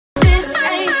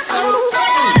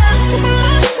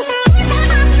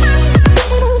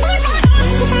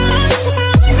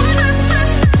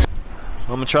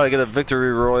gonna try to get a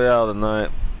victory royale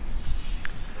tonight.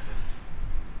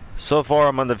 So far,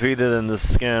 I'm undefeated in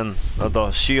this skin of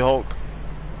the She-Hulk.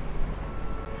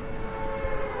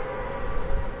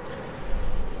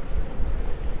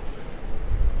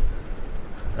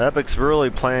 Epic's really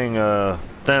playing a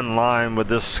thin line with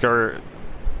this skirt.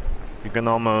 You can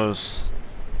almost,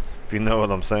 if you know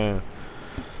what I'm saying.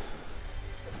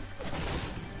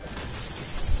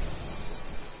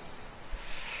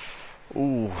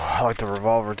 Ooh, I like the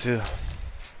revolver too.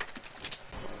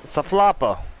 It's a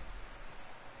flopper.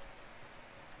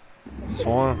 This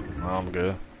one? Oh, I'm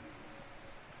good.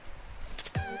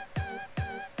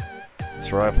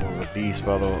 This rifle is a beast,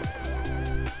 by the way.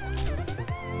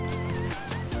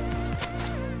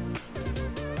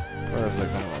 Where is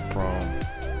it coming from?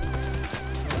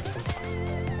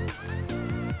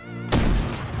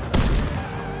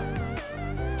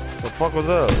 The fuck was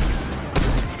that?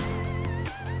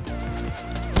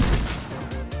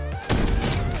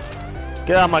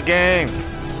 Get out of my game!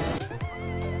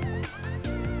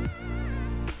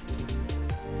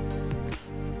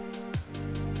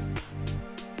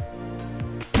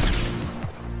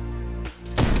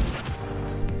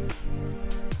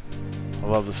 I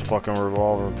love this fucking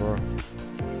revolver, bro.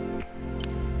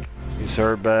 He's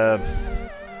hurt bad.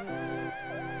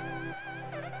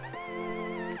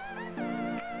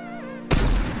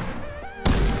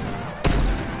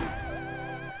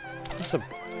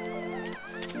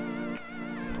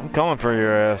 I'm coming for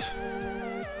your ass.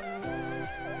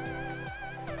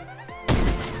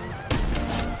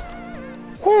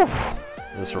 Whew!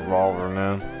 This revolver,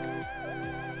 man.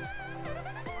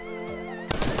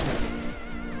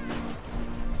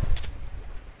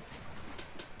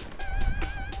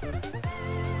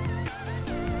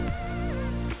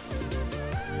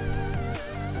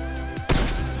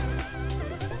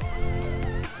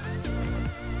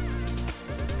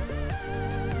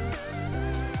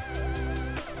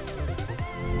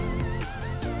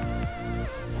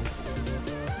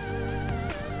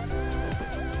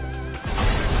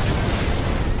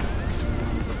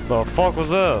 The fuck was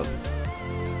that?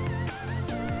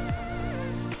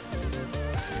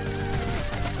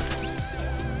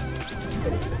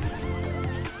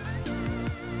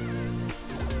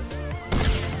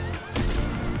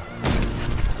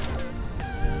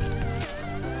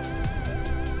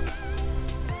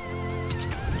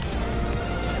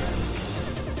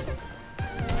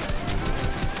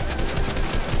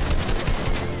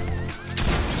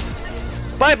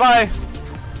 Bye bye.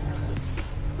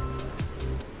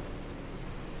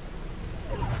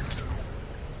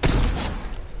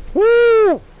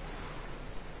 Woo!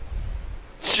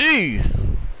 Jeez!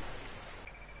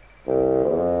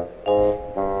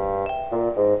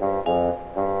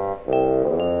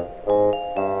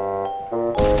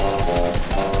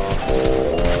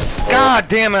 God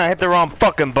damn it, I hit the wrong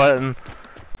fucking button.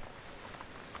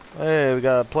 Hey, we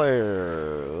got a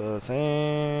player. Let's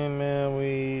aim and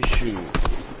we shoot.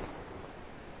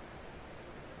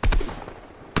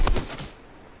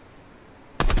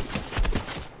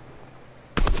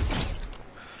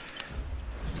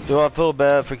 Do I feel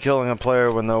bad for killing a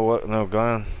player with no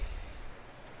gun?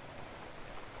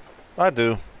 I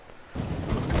do.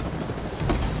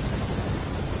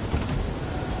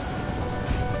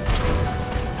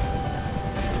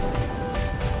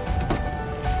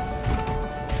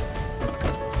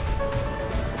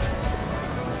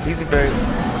 Easy bait.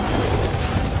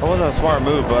 That wasn't a smart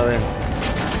move, buddy.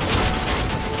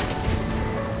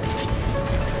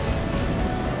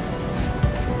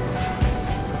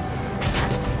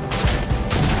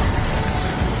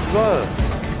 What?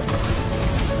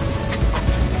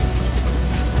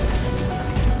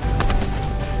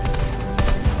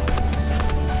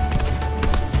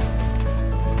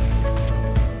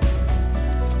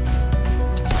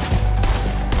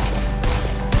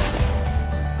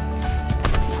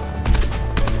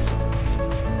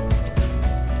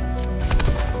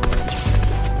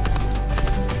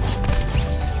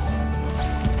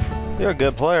 You're a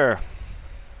good player.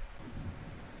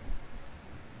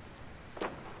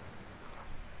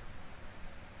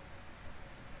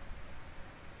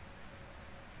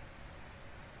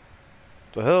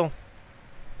 The hell?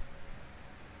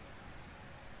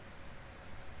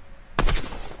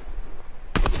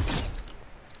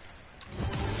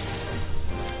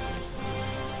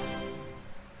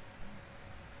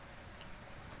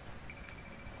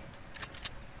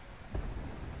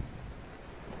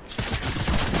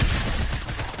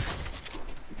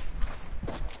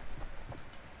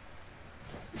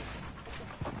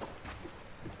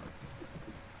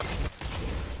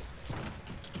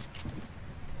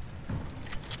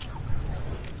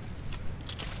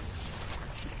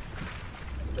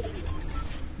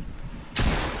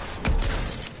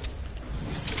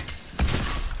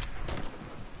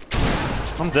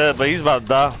 I'm dead, but he's about to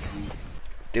die.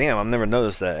 Damn, I've never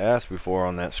noticed that ass before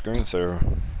on that screensaver.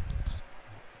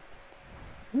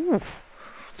 Oof.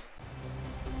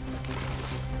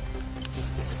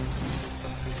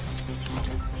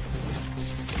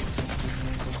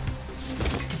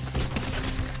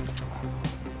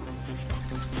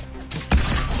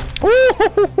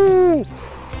 Ooh.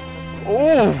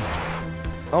 Oh,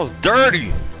 that was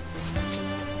dirty.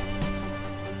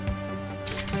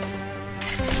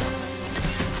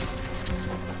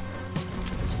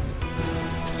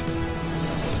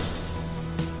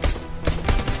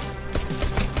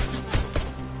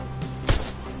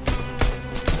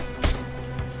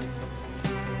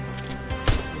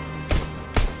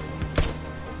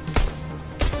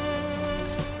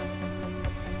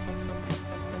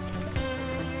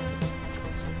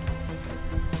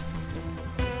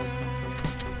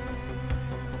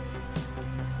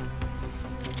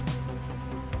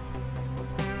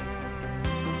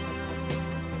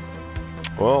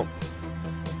 Well,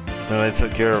 then they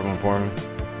took care of him for me.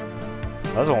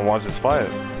 I just want to watch this fight.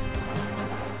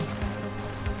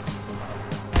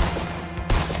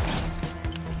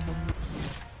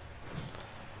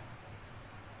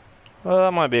 Well,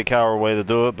 that might be a coward way to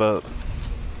do it, but...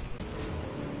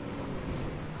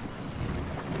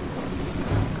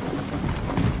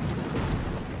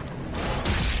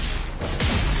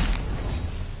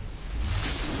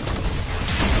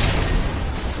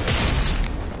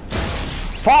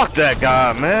 Fuck that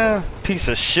guy, man! Piece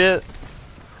of shit.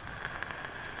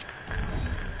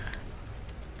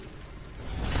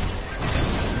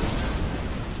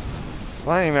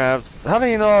 I didn't even have... How do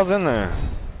you know I was in there?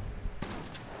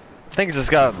 I think he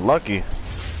just got lucky.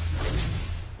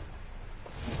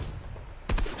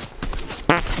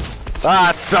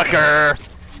 Ah, sucker!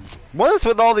 What is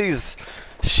with all these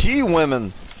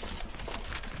she-women?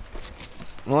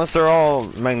 Unless they're all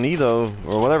Magneto,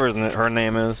 or whatever her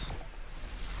name is.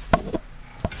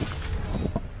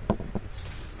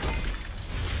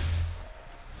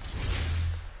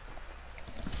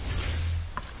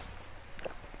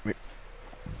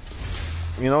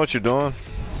 You know what you're doing?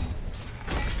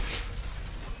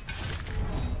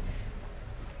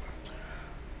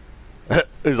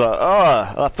 He's like,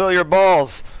 I feel your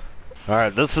balls.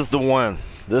 Alright, this is the one.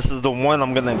 This is the one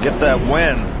I'm gonna get that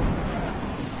win.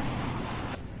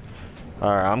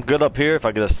 Alright, I'm good up here if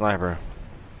I get a sniper.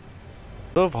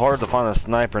 It's so hard to find a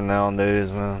sniper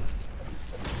nowadays, man.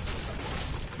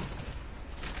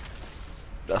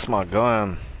 That's my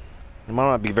gun. I might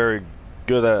not be very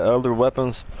good at other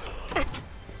weapons.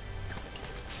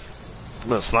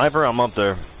 But a sniper, I'm up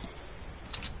there.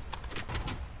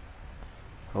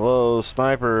 Hello,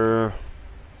 sniper.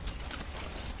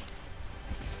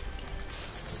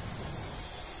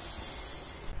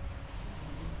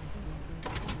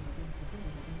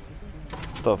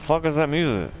 The fuck is that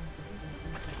music?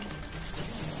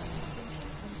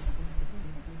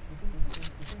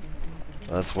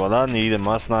 That's what I need in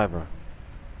my sniper.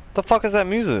 The fuck is that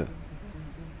music?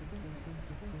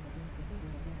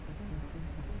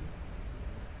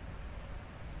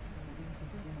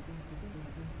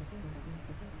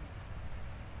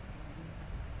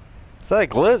 Is that a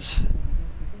glitch?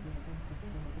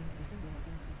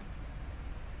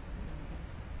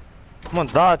 I'm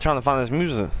gonna die trying to find this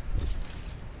music.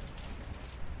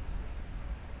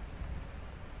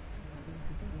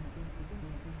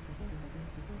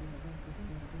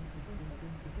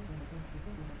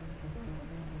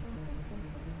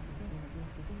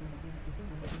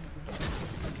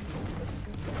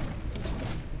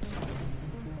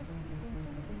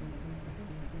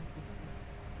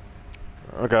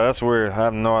 Okay, that's weird. I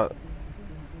have no...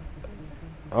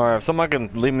 Alright, if somebody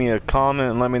can leave me a comment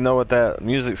and let me know what that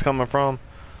music's coming from,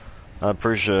 I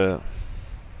appreciate it.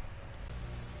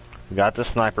 We got the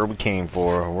sniper we came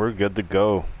for. We're good to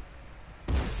go.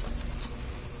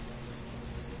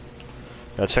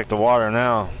 Gotta check the water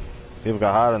now. People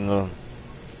got hot in the...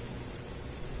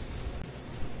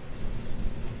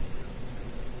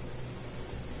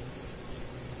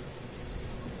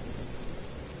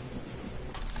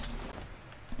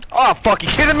 Oh fuck, you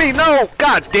kidding me? No!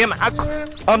 God damn it!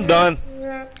 I'm done.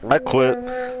 I quit.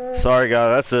 Sorry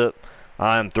guys, that's it.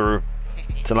 I am through.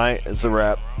 Tonight it's a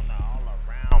wrap. All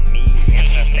around me,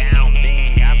 it's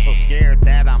astounding. I'm so scared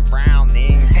that I'm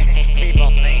frowning. People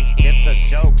think it's a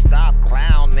joke, stop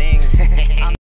clowning.